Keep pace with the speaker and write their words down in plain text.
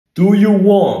Do you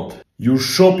want your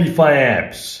Shopify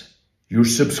apps, your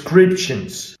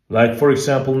subscriptions, like for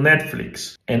example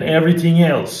Netflix, and everything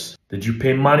else that you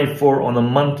pay money for on a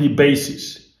monthly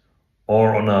basis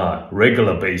or on a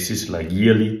regular basis like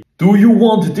yearly? Do you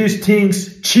want these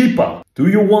things cheaper? Do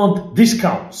you want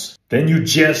discounts? Then you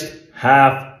just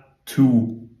have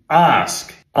to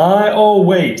ask. I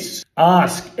always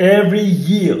ask every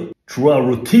year through a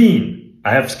routine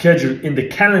I have scheduled in the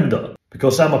calendar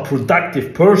because I'm a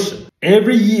productive person.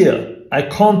 Every year I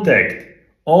contact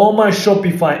all my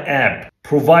Shopify app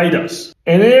providers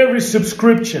and every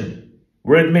subscription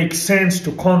where it makes sense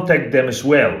to contact them as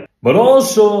well. But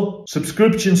also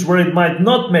subscriptions where it might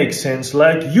not make sense,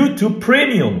 like YouTube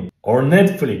Premium or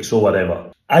Netflix or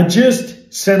whatever. I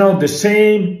just send out the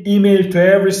same email to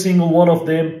every single one of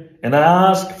them and I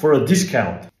ask for a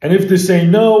discount. And if they say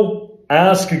no, I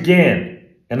ask again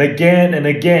and again and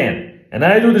again. And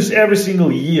I do this every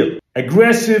single year.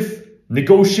 Aggressive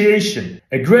negotiation.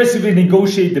 Aggressively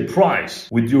negotiate the price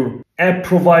with your app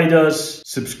providers,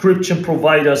 subscription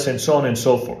providers, and so on and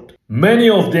so forth. Many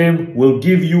of them will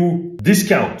give you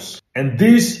discounts. And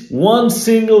this one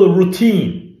single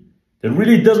routine that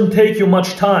really doesn't take you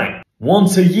much time,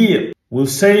 once a year, will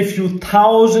save you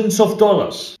thousands of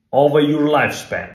dollars over your lifespan.